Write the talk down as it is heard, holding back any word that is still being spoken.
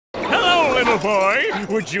little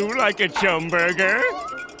boy. Would you like a chum burger?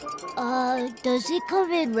 Does it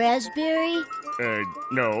come in raspberry?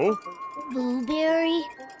 No. Blueberry?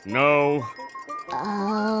 No.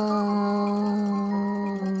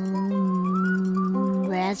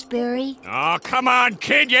 Raspberry? Oh, come on,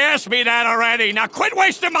 kid. You asked me that already. Now quit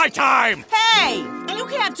wasting my time. Hey! You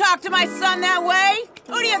can't talk to my son that way!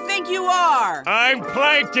 Who do you think you are? I'm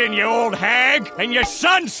Plankton, you old hag, and your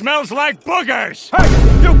son smells like boogers. Hey!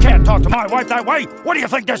 You can't talk to my wife that way! What do you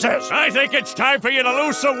think this is? I think it's time for you to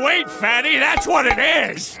lose some weight, fatty. That's what it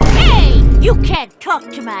is. Hey! You can't talk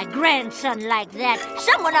to my grandson like that.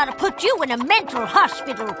 Someone ought to put you in a mental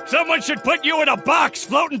hospital. Someone should put you in a box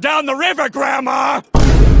floating down the river, Grandma.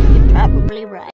 You're probably right.